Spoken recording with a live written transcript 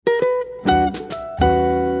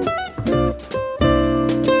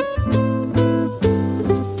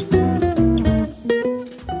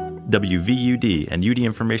WVUD and UD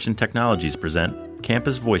Information Technologies present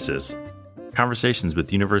Campus Voices, conversations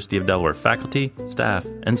with University of Delaware faculty, staff,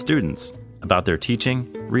 and students about their teaching,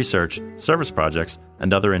 research, service projects,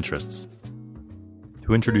 and other interests.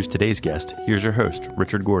 To introduce today's guest, here's your host,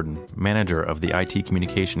 Richard Gordon, manager of the IT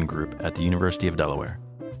Communication Group at the University of Delaware.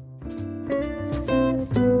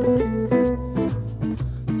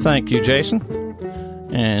 Thank you, Jason.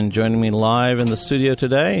 And joining me live in the studio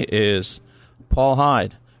today is Paul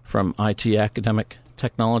Hyde from IT Academic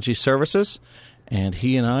Technology Services, and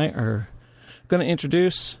he and I are going to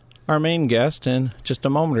introduce our main guest in just a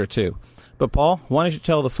moment or two. But Paul, why don't you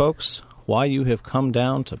tell the folks why you have come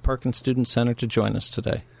down to Perkins Student Center to join us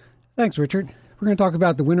today? Thanks, Richard. We're going to talk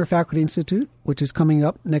about the Winter Faculty Institute, which is coming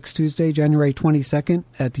up next Tuesday, January 22nd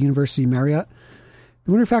at the University Marriott.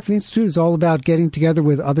 The Winter Faculty Institute is all about getting together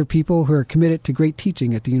with other people who are committed to great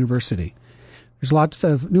teaching at the university. There's lots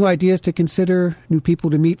of new ideas to consider, new people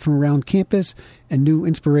to meet from around campus, and new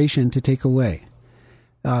inspiration to take away.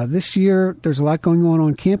 This year, there's a lot going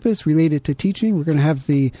on campus related to teaching. We're going to have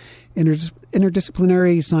the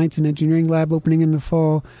interdisciplinary science and engineering lab opening in the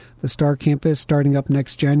fall, the STAR campus starting up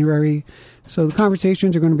next January. So the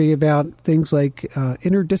conversations are going to be about things like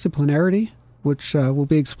interdisciplinarity, which will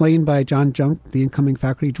be explained by John Junk, the incoming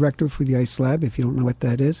faculty director for the ICE Lab, if you don't know what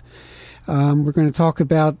that is. We're going to talk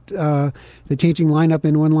about the changing lineup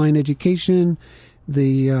in online education,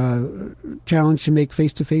 the challenge to make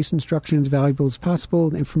face-to-face instruction as valuable as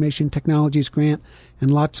possible, the Information Technologies Grant,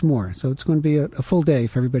 and lots more. So it's going to be a full day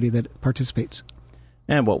for everybody that participates.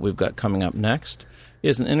 And what we've got coming up next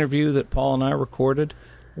is an interview that Paul and I recorded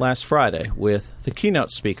last Friday with the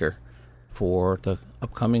keynote speaker for the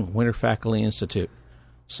upcoming Winter Faculty Institute.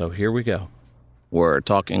 So here we go. We're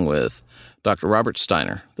talking with Dr. Robert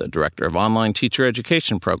Steiner, the Director of Online Teacher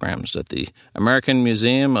Education Programs at the American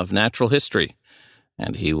Museum of Natural History,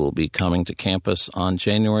 and he will be coming to campus on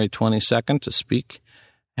January 22nd to speak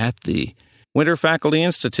at the Winter Faculty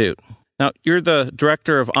Institute. Now, you're the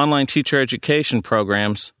Director of Online Teacher Education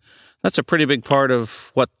Programs. That's a pretty big part of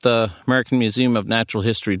what the American Museum of Natural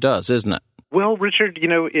History does, isn't it? Well, Richard,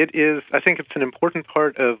 it is. I think it's an important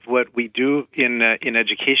part of what we do in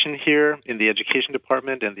education here, in the education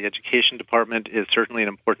department, and the education department is certainly an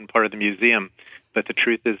important part of the museum. But the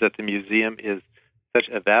truth is that the museum is such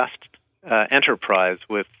a vast enterprise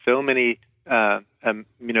with so many,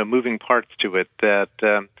 moving parts to it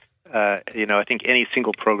that, I think any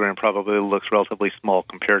single program probably looks relatively small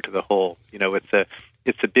compared to the whole.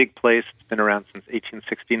 It's a big place. It's been around since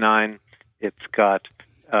 1869. It's got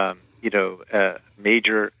a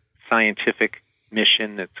major scientific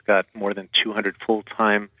mission. It's got more than 200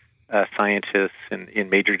 full-time scientists in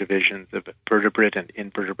major divisions of vertebrate and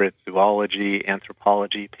invertebrate zoology,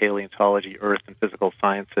 anthropology, paleontology, earth and physical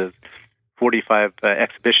sciences, 45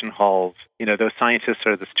 exhibition halls. Those scientists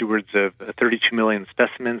are the stewards of 32 million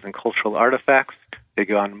specimens and cultural artifacts. They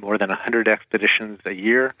go on more than 100 expeditions a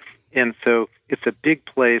year. And so it's a big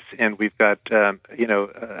place, and we've got, a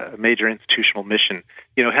major institutional mission.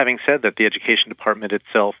 Having said that, the education department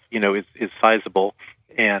itself, is sizable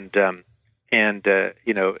and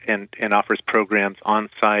offers programs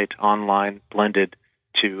on-site, online, blended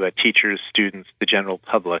to teachers, students, the general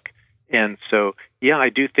public. And so, I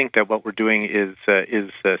do think that what we're doing is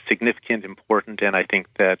significant, important, and I think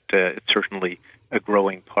that it's certainly a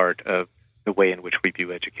growing part of the way in which we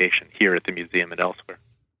view education here at the museum and elsewhere.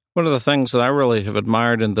 One of the things that I really have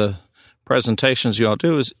admired in the presentations you all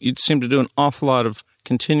do is you seem to do an awful lot of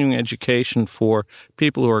continuing education for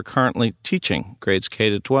people who are currently teaching grades K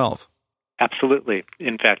to 12. Absolutely.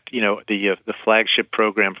 In fact, the flagship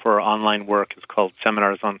program for our online work is called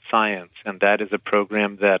Seminars on Science, and that is a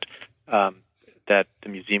program that the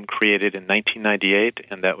museum created in 1998,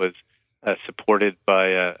 and that was supported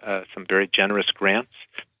by some very generous grants,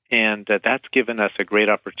 and that's given us a great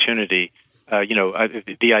opportunity.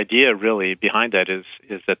 The idea really behind that is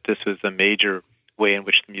that this is a major way in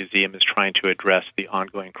which the museum is trying to address the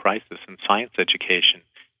ongoing crisis in science education.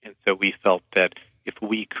 And so we felt that if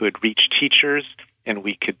we could reach teachers and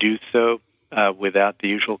we could do so without the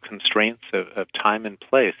usual constraints of time and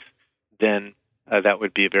place, then that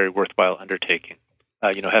would be a very worthwhile undertaking.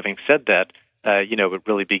 Having said that, it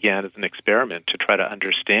really began as an experiment to try to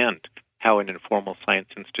understand how an informal science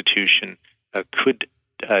institution could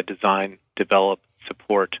design, develop,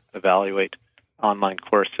 support, evaluate online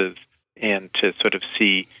courses, and to sort of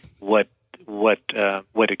see what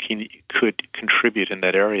it could contribute in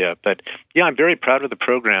that area. But I'm very proud of the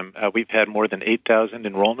program. We've had more than 8,000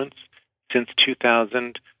 enrollments since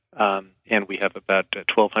 2000, and we have about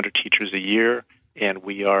 1,200 teachers a year, and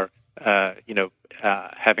we are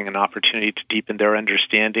having an opportunity to deepen their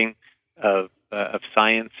understanding of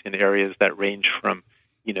science in areas that range from,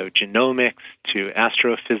 genomics to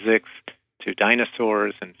astrophysics to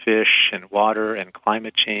dinosaurs and fish and water and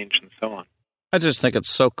climate change and so on. I just think it's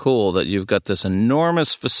so cool that you've got this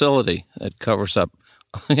enormous facility that covers up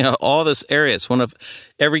all this area. It's one of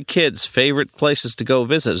every kid's favorite places to go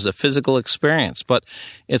visit is a physical experience, but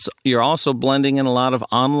you're also blending in a lot of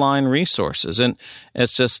online resources. And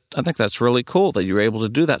it's just, I think that's really cool that you're able to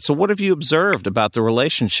do that. So what have you observed about the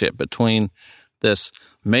relationship between this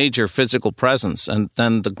major physical presence and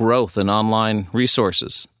then the growth in online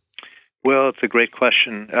resources? Well, it's a great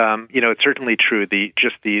question. It's certainly true. The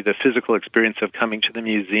physical experience of coming to the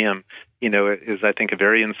museum, is, I think, a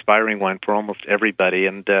very inspiring one for almost everybody.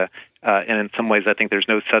 And in some ways, I think there's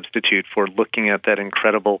no substitute for looking at that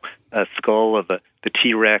incredible skull of the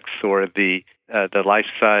T-Rex or the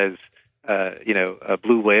life-size,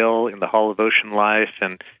 blue whale in the Hall of Ocean Life,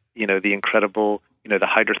 and the incredible, the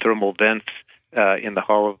hydrothermal vents in the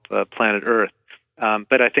Hall of Planet Earth.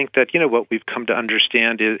 But I think that, what we've come to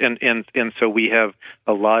understand is, and so we have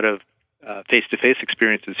a lot of face-to-face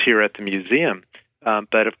experiences here at the museum.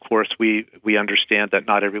 But of course, we understand that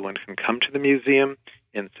not everyone can come to the museum,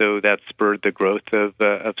 and so that spurred the growth of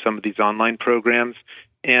some of these online programs.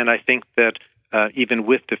 And I think that even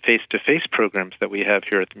with the face-to-face programs that we have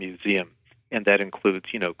here at the museum, and that includes,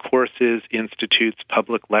 courses, institutes,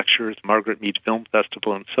 public lectures, Margaret Mead Film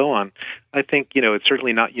Festival, and so on. I think, it's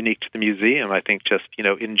certainly not unique to the museum. I think just,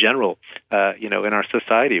 in general, in our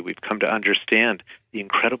society, we've come to understand the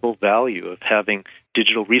incredible value of having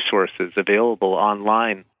digital resources available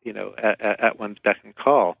online, at one's beck and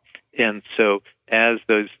call. And so as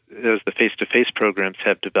the face-to-face programs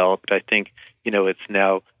have developed, I think, it's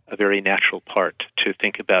now a very natural part to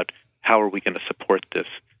think about how are we going to support this.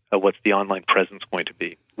 What's the online presence going to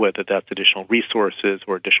be, whether that's additional resources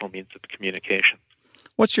or additional means of communication.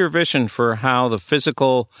 What's your vision for how the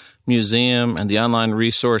physical museum and the online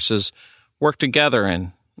resources work together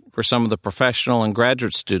and for some of the professional and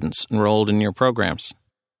graduate students enrolled in your programs?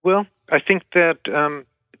 Well, I think that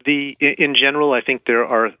in general, I think there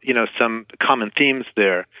are, some common themes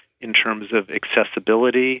there in terms of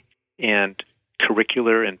accessibility and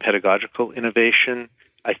curricular and pedagogical innovation.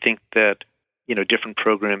 I think that different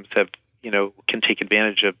programs have, can take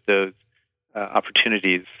advantage of those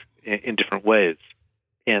opportunities in different ways.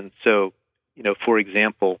 And so, for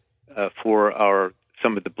example, for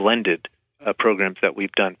some of the blended programs that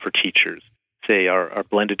we've done for teachers, say our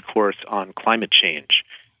blended course on climate change,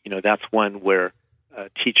 that's one where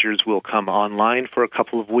teachers will come online for a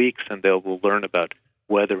couple of weeks and they will learn about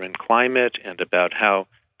weather and climate and about how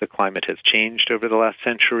the climate has changed over the last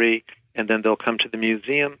century. And then they'll come to the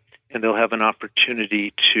museum and they'll have an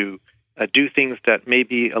opportunity to do things that may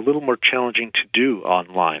be a little more challenging to do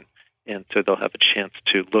online. And so they'll have a chance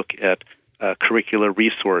to look at curricular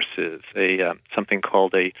resources, something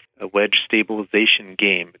called a wedge stabilization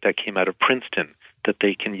game that came out of Princeton that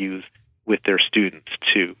they can use with their students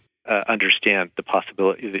to understand the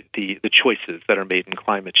possibility, the choices that are made in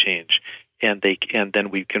climate change. And then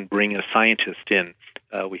we can bring a scientist in.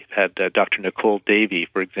 We've had Dr. Nicole Davey,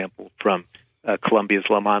 for example, from Columbia's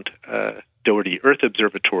Lamont Doherty Earth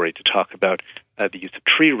Observatory to talk about the use of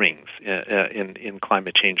tree rings in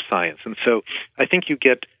climate change science. And so I think you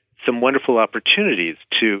get some wonderful opportunities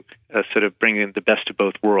to sort of bring in the best of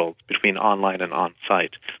both worlds between online and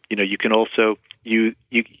on-site. You can also you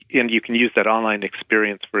can use that online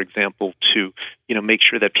experience, for example, to make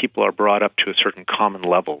sure that people are brought up to a certain common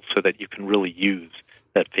level so that you can really use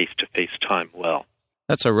that face-to-face time well.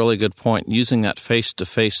 That's a really good point, using that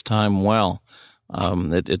face-to-face time well.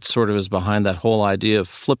 It sort of is behind that whole idea of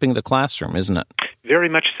flipping the classroom, isn't it? Very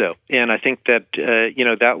much so. And I think that,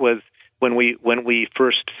 that was when we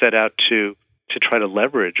first set out to try to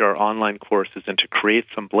leverage our online courses and to create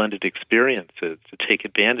some blended experiences to take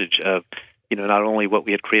advantage of, not only what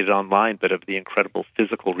we had created online, but of the incredible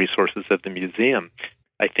physical resources of the museum.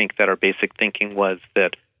 I think that our basic thinking was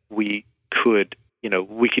that we could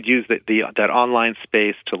use that online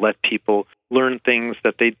space to let people learn things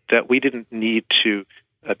that we didn't need to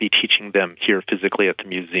be teaching them here physically at the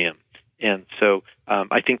museum. And so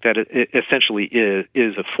I think that it essentially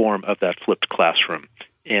is a form of that flipped classroom.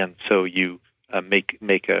 And so you make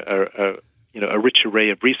a rich array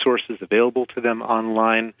of resources available to them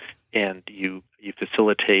online, and you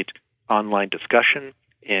facilitate online discussion,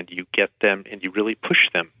 and you get them and you really push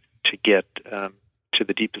them to get to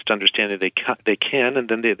the deepest understanding they can, and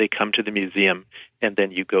then they come to the museum, and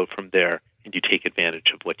then you go from there and you take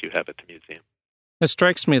advantage of what you have at the museum. It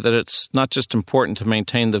strikes me that it's not just important to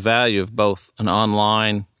maintain the value of both an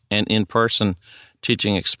online and in-person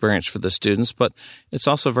teaching experience for the students, but it's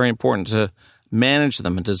also very important to manage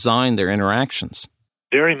them and design their interactions.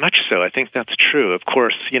 Very much so. I think that's true. Of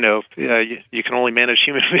course, you can only manage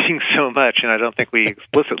human beings so much, and I don't think we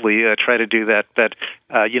explicitly try to do that. But,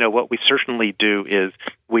 what we certainly do is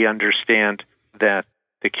we understand that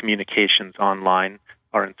the communications online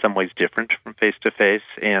are in some ways different from face-to-face,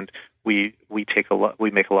 and we make a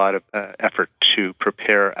lot of effort to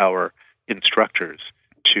prepare our instructors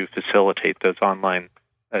to facilitate those online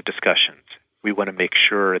discussions. We want to make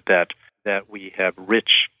sure that we have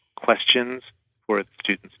rich questions for the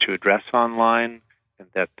students to address online, and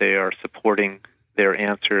that they are supporting their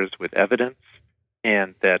answers with evidence,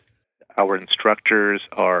 and that our instructors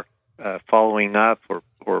are following up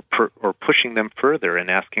or pushing them further and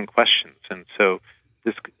asking questions. And so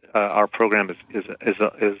this our program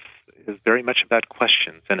is very much about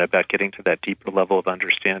questions and about getting to that deeper level of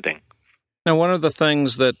understanding. Now, one of the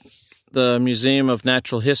things that the Museum of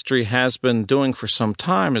Natural History has been doing for some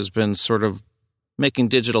time has been sort of making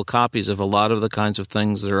digital copies of a lot of the kinds of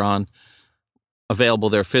things that are available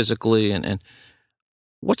there physically. And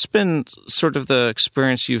what's been sort of the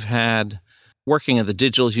experience you've had working in the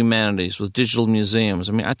digital humanities with digital museums?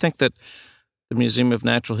 I mean, I think that the Museum of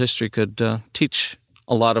Natural History could teach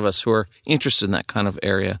a lot of us who are interested in that kind of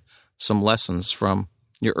area some lessons from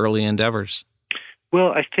your early endeavors.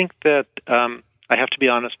 Well, I think that I have to be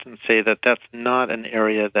honest and say that that's not an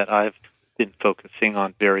area that I've been focusing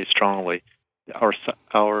on very strongly.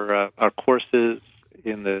 Our courses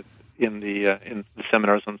in the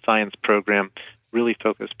Seminars on Science program really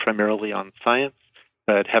focus primarily on science,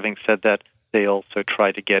 but having said that, they also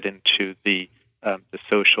try to get into the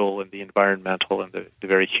social and the environmental and the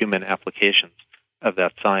very human applications of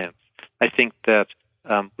that science. I think that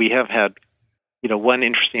we have had, one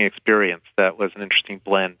interesting experience that was an interesting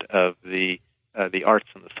blend of the arts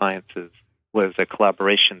and the sciences was a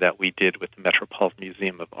collaboration that we did with the Metropolitan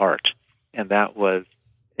Museum of Art, and that was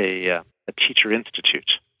a teacher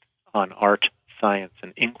institute on art, science,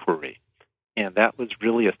 and inquiry. And that was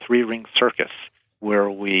really a three-ring circus where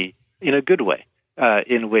we, in a good way,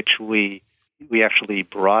 in which we actually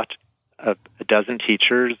brought a dozen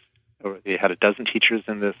teachers, or they had a dozen teachers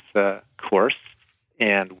in this course,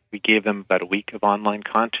 and we gave them about a week of online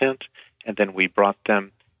content, and then we brought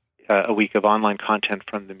them a week of online content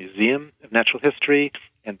from the Museum of Natural History,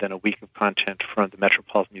 and then a week of content from the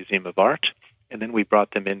Metropolitan Museum of Art, and then we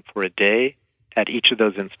brought them in for a day at each of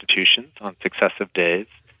those institutions on successive days.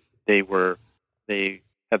 They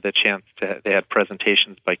had the chance they had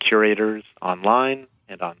presentations by curators online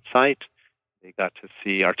and on site. They got to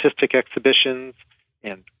see artistic exhibitions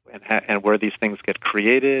and where these things get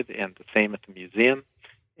created, and the same at the museum.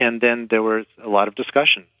 And then there was a lot of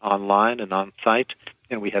discussion online and on site,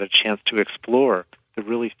 and we had a chance to explore the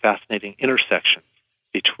really fascinating intersections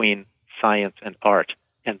between science and art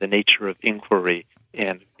and the nature of inquiry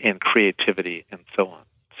and creativity and so on.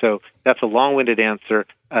 So that's a long-winded answer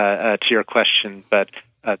to your question, but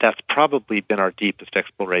that's probably been our deepest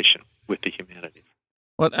exploration with the humanities.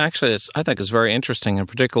 Well, actually, I think it's very interesting, and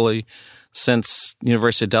particularly since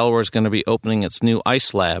University of Delaware is going to be opening its new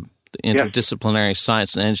ICE lab, the Interdisciplinary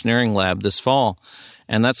Science and Engineering Lab, this fall.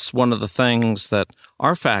 And that's one of the things that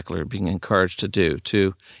our faculty are being encouraged to do,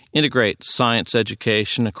 to integrate science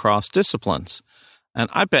education across disciplines. And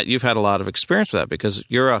I bet you've had a lot of experience with that because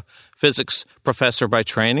you're a physics professor by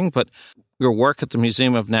training, but your work at the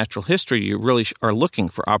Museum of Natural History, you really are looking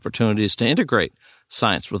for opportunities to integrate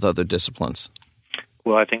science with other disciplines.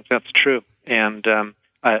 Well, I think that's true. And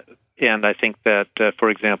I think that, for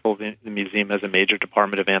example, the museum has a major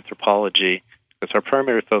department of anthropology, because our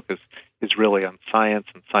primary focus is really on science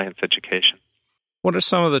and science education. What are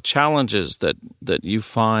some of the challenges that you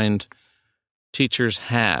find teachers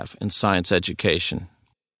have in science education?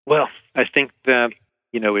 Well, I think that,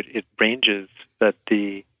 it ranges, but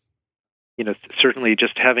certainly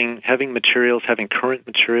just having materials, having current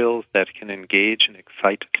materials that can engage and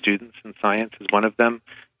excite students in science is one of them.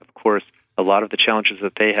 Of course, a lot of the challenges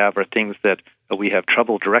that they have are things that we have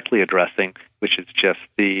trouble directly addressing, which is just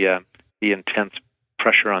the intense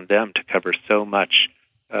pressure on them to cover so much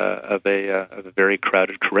of a very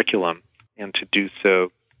crowded curriculum, and to do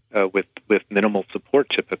so with minimal support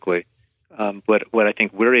typically. But what I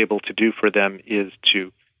think we're able to do for them is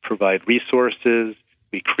to provide resources.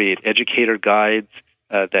 We create educator guides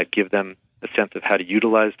that give them a sense of how to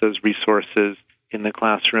utilize those resources in the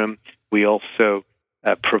classroom. We also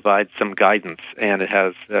provide some guidance, and it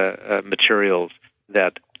has materials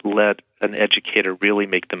that let an educator really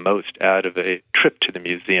make the most out of a trip to the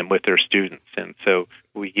museum with their students. And so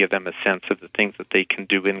we give them a sense of the things that they can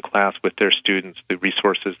do in class with their students, the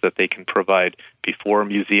resources that they can provide before a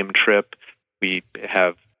museum trip. We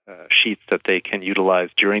have sheets that they can utilize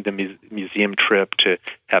during the museum trip to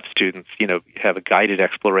have students, have a guided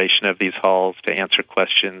exploration of these halls, to answer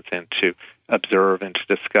questions and to observe and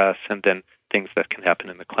to discuss, and then things that can happen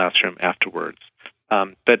in the classroom afterwards.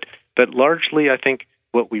 But largely, I think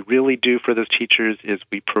what we really do for those teachers is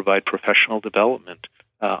we provide professional development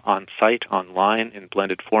on site, online, in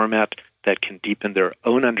blended format that can deepen their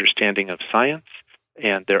own understanding of science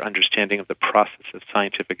and their understanding of the process of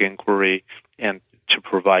scientific inquiry, and to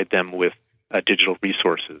provide them with digital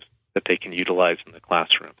resources that they can utilize in the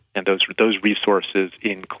classroom. And those resources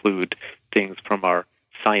include things from our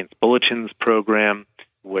Science Bulletins program,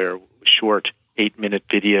 where short 8-minute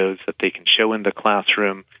videos that they can show in the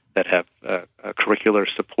classroom that have curricular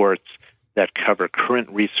supports that cover current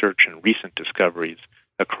research and recent discoveries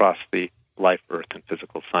across the life, earth, and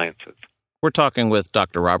physical sciences. We're talking with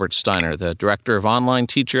Dr. Robert Steiner, the Director of Online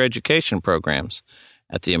Teacher Education Programs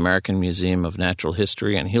at the American Museum of Natural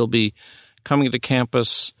History, and he'll be coming to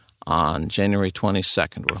campus on January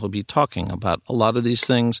 22nd, where he'll be talking about a lot of these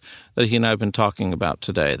things that he and I have been talking about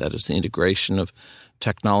today. That is the integration of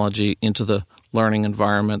technology into the learning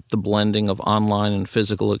environment, the blending of online and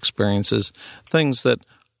physical experiences, things that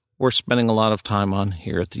we're spending a lot of time on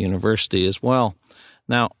here at the university as well.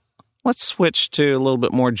 Now, let's switch to a little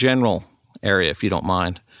bit more general area, if you don't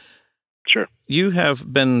mind. Sure. You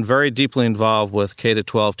have been very deeply involved with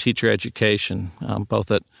K-12 teacher education,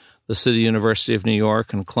 both at the City University of New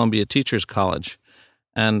York and Columbia Teachers College.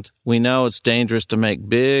 And we know it's dangerous to make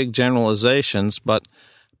big generalizations, but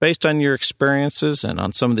based on your experiences and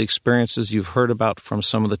on some of the experiences you've heard about from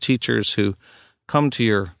some of the teachers who come to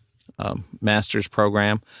your master's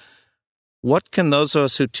program, what can those of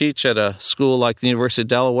us who teach at a school like the University of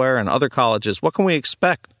Delaware and other colleges, what can we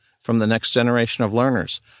expect from the next generation of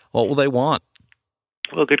learners? What will they want?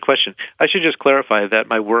 Well, good question. I should just clarify that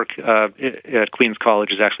my work at Queens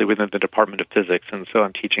College is actually within the Department of Physics, and so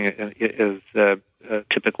I'm teaching as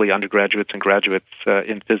typically undergraduates and graduates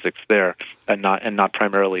in physics there, and not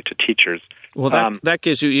primarily to teachers. Well, that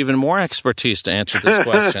gives you even more expertise to answer this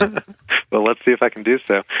question. Well, let's see if I can do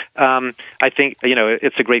so. I think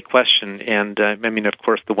it's a great question, and of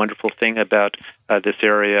course, the wonderful thing about this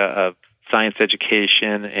area of science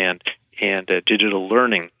education and digital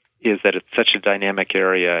learning is that it's such a dynamic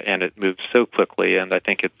area and it moves so quickly, and I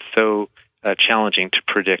think it's so challenging to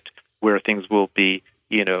predict where things will be,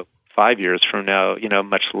 5 years from now,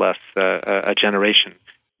 much less a generation.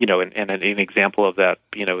 And an example of that,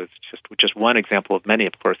 is just one example of many,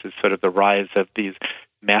 of course, is sort of the rise of these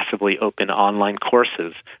massively open online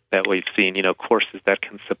courses that we've seen, courses that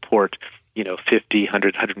can support 50,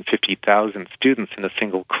 100, 150,000 students in a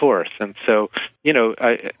single course. And so,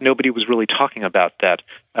 nobody was really talking about that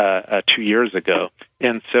 2 years ago.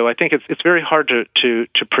 And so I think it's very hard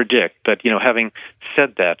to predict. But, having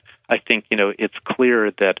said that, I think, it's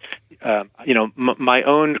clear that, my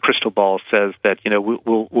own crystal ball says that,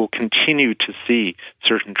 we'll continue to see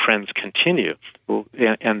certain trends continue.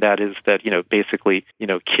 And that is that, basically,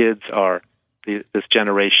 kids are, this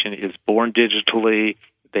generation is born digitally.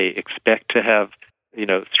 They expect to have,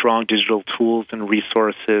 strong digital tools and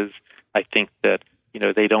resources. I think that,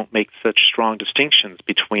 they don't make such strong distinctions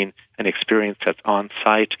between an experience that's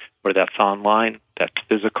on-site or that's online, that's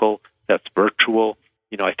physical, that's virtual.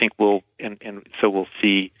 I think we'll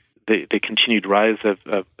see the continued rise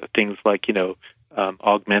of things like,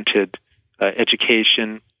 augmented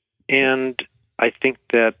education. And I think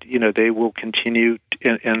that, they will continue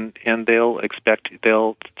and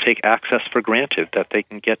they'll take access for granted, that they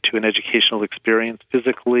can get to an educational experience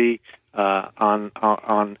physically on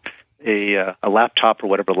a laptop or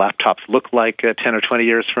whatever laptops look like 10 or 20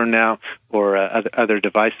 years from now, or other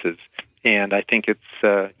devices. And I think it's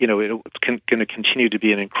it's going to continue to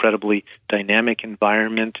be an incredibly dynamic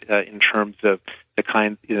environment in terms of the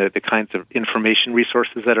kinds of information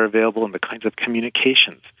resources that are available and the kinds of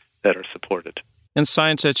communications that are supported. In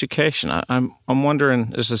science education, I'm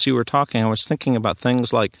wondering, as you were talking, I was thinking about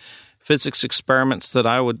things like physics experiments that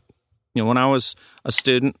I would, when I was a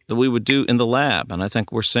student, that we would do in the lab. And I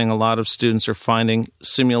think we're seeing a lot of students are finding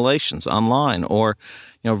simulations online or,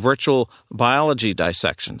 virtual biology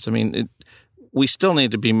dissections. We still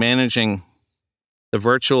need to be managing the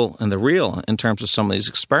virtual and the real in terms of some of these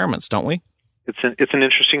experiments, don't we? It's an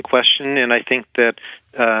interesting question, and I think that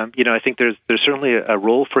I think there's certainly a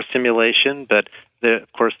role for simulation, but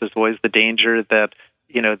of course there's always the danger that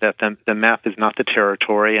that the map is not the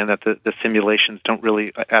territory, and that the simulations don't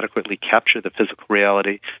really adequately capture the physical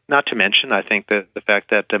reality. Not to mention, I think that the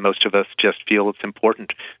fact that most of us just feel it's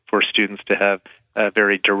important for students to have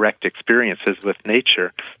very direct experiences with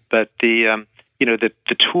nature. But the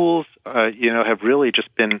tools have really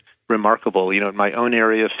just been remarkable. In my own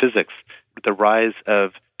area of physics, the rise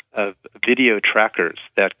of video trackers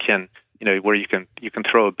that can where you can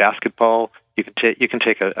throw a basketball, you can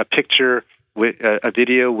take a picture with a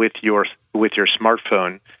video with your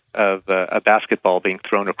smartphone of a basketball being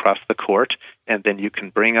thrown across the court, and then you can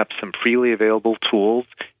bring up some freely available tools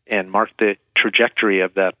and mark the trajectory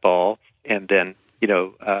of that ball, and then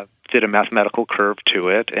fit a mathematical curve to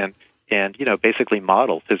it, and basically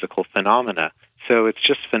model physical phenomena. So it's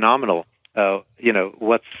just phenomenal,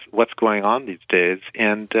 what's going on these days,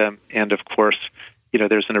 and of course,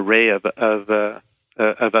 there's an array of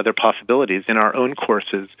other possibilities. In our own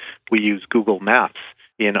courses, we use Google Maps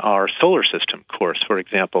in our solar system course, for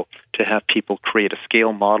example, to have people create a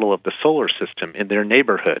scale model of the solar system in their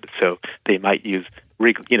neighborhood. So they might use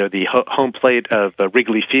the home plate of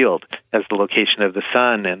Wrigley Field as the location of the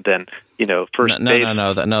sun, and then first base.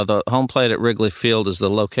 No. The home plate at Wrigley Field is the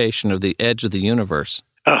location of the edge of the universe.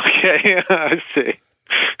 Okay, I see.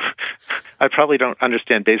 I probably don't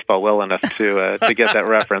understand baseball well enough to get that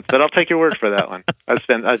reference, but I'll take your word for that one.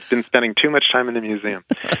 I've been spending too much time in the museum.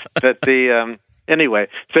 But anyway,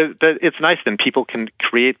 so it's nice then people can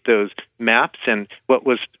create those maps, and what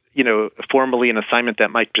was formerly an assignment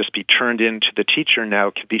that might just be turned into the teacher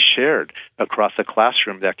now can be shared across a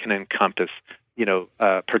classroom that can encompass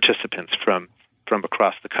participants from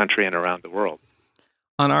across the country and around the world.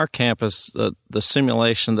 On our campus, the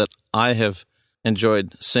simulation that I have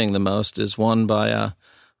enjoyed seeing the most is one by a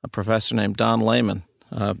professor named Don Lehman,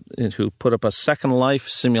 who put up a Second Life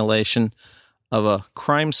simulation of a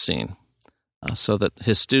crime scene so that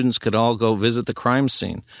his students could all go visit the crime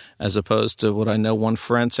scene, as opposed to what I know one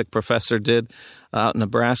forensic professor did out in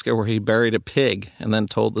Nebraska, where he buried a pig and then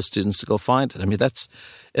told the students to go find it. I mean, that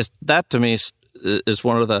to me is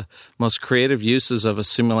one of the most creative uses of a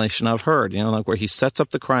simulation I've heard, like where he sets up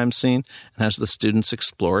the crime scene and has the students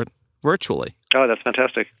explore it virtually. Oh, that's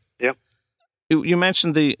fantastic. Yeah. You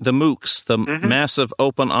mentioned the MOOCs, the massive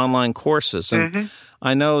open online courses, and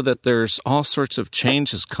I know that there's all sorts of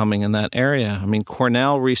changes coming in that area. I mean,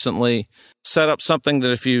 Cornell recently set up something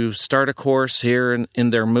that if you start a course here in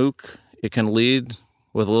their MOOC, it can lead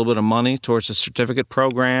with a little bit of money towards a certificate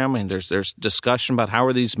program, and there's discussion about how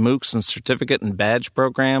are these MOOCs and certificate and badge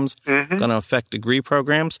programs going to affect degree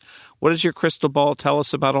programs. What does your crystal ball tell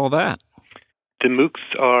us about all that? The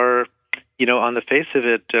MOOCs are, on the face of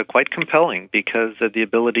it, quite compelling because of the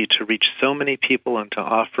ability to reach so many people and to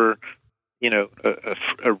offer,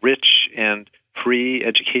 a rich and free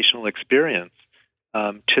educational experience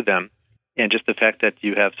to them. And just the fact that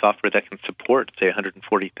you have software that can support, say,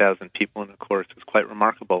 140,000 people in a course is quite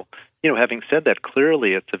remarkable. Having said that,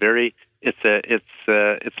 clearly it's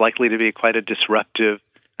likely to be quite a disruptive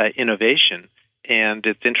innovation, and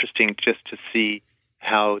it's interesting just to see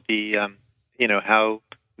how how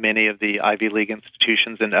many of the Ivy League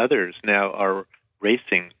institutions and others now are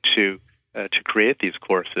racing to create these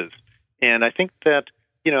courses. And I think that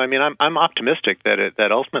I'm optimistic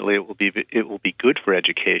that ultimately it will be good for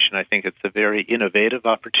education. I think it's a very innovative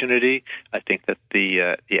opportunity. I think that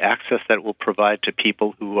the access that it will provide to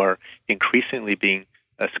people who are increasingly being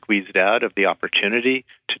squeezed out of the opportunity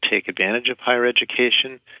to take advantage of higher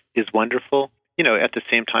education is wonderful. At the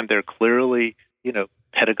same time, there are clearly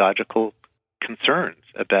pedagogical concerns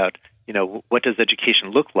about what does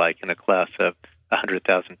education look like in a class of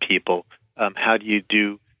 100,000 people. How do you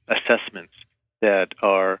do assessments that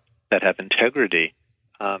have integrity,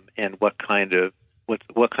 and what kind of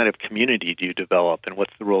community do you develop, and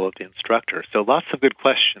what's the role of the instructor? So lots of good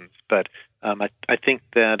questions, but I think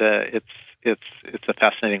that it's a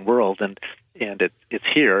fascinating world, and it's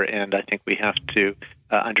here, and I think we have to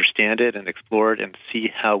understand it and explore it and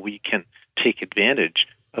see how we can take advantage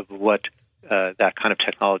of what that kind of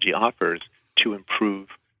technology offers to improve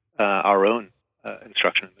our own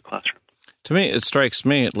instruction in the classroom. To me, it strikes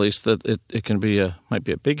me, at least, that it can be might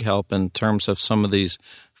be a big help in terms of some of these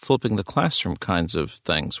flipping the classroom kinds of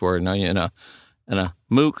things, where now in a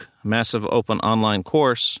MOOC, massive open online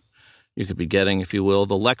course, you could be getting, if you will,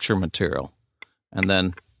 the lecture material, and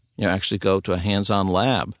then actually go to a hands-on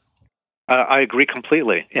lab. I agree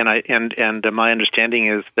completely, and my understanding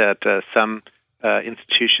is that some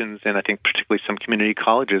institutions, and I think particularly some community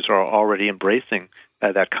colleges, are already embracing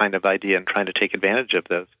that kind of idea and trying to take advantage of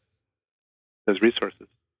those resources.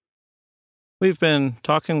 We've been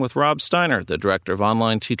talking with Rob Steiner, the Director of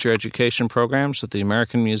Online Teacher Education Programs at the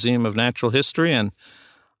American Museum of Natural History, and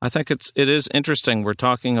I think it is interesting. We're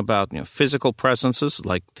talking about physical presences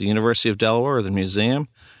like the University of Delaware or the museum,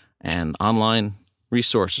 and online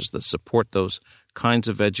resources that support those kinds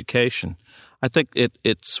of education. I think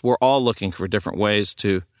we're all looking for different ways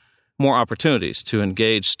more opportunities to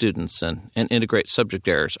engage students and integrate subject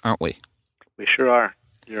areas, aren't we? We sure are.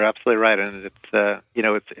 You're absolutely right, and it's a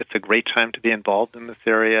great time to be involved in this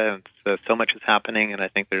area, and so much is happening, and I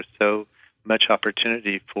think there's so much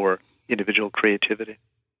opportunity for individual creativity.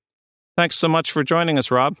 Thanks so much for joining us,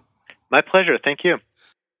 Rob. My pleasure. Thank you.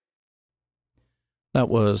 That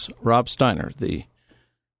was Rob Steiner, the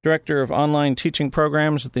Director of Online Teaching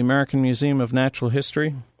Programs at the American Museum of Natural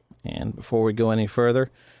History. And before we go any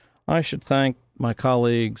further, I should thank my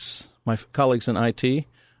colleagues in IT,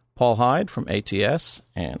 Paul Hyde from ATS,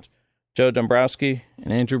 and Joe Dombrowski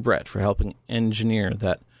and Andrew Brett for helping engineer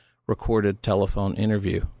that recorded telephone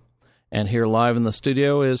interview. And here live in the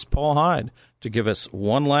studio is Paul Hyde to give us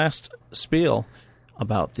one last spiel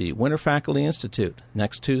about the Winter Faculty Institute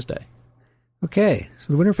next Tuesday. Okay,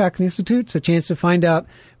 so the Winter Faculty Institute is a chance to find out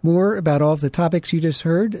more about all of the topics you just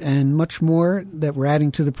heard and much more that we're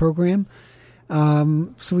adding to the program.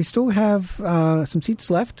 So we still have some seats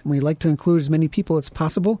left, and we'd like to include as many people as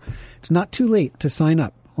possible. It's not too late to sign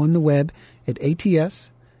up on the web at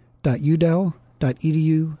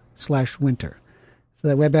ats.udel.edu/winter. So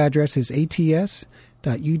that web address is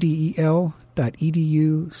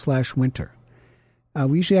ats.udel.edu/winter.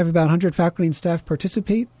 We usually have about 100 faculty and staff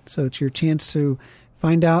participate, so it's your chance to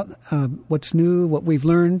find out what's new, what we've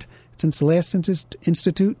learned since the last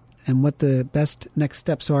institute, and what the best next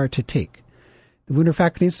steps are to take. The Winter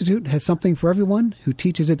Faculty Institute has something for everyone who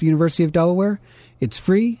teaches at the University of Delaware. It's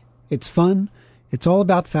free, it's fun, it's all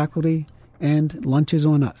about faculty, and lunch is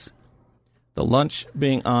on us. The lunch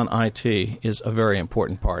being on IT is a very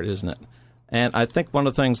important part, isn't it? And I think one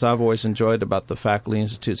of the things I've always enjoyed about the Faculty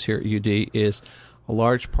Institutes here at UD is a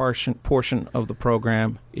large portion of the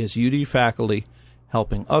program is UD faculty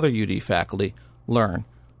helping other UD faculty learn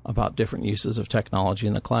about different uses of technology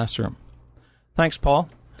in the classroom. Thanks, Paul.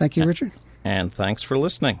 Thank you, Richard. And thanks for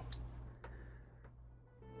listening.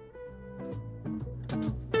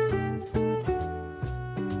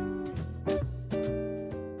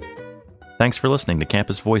 Thanks for listening to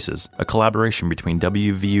Campus Voices, a collaboration between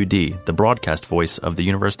WVUD, the broadcast voice of the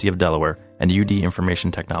University of Delaware, and UD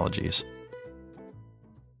Information Technologies.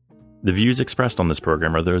 The views expressed on this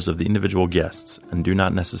program are those of the individual guests and do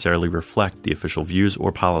not necessarily reflect the official views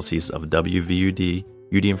or policies of WVUD,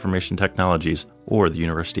 UD Information Technologies, or the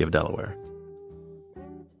University of Delaware.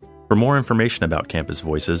 For more information about Campus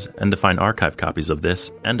Voices and to find archive copies of this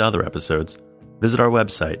and other episodes, visit our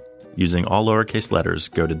website. Using all lowercase letters,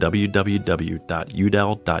 go to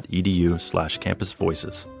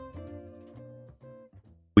www.udel.edu/campusvoices.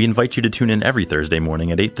 We invite you to tune in every Thursday morning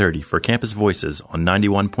at 8:30 for Campus Voices on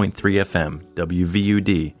 91.3 FM,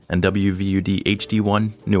 WVUD, and WVUD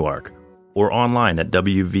HD1 Newark, or online at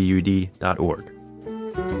wvud.org.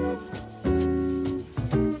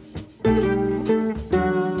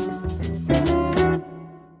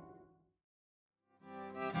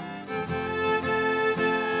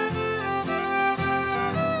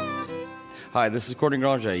 Hi, this is Courtney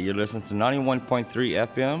Granger. You're listening to 91.3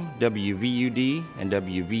 FM, WVUD, and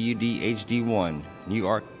WVUD HD1,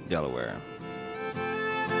 Newark, Delaware.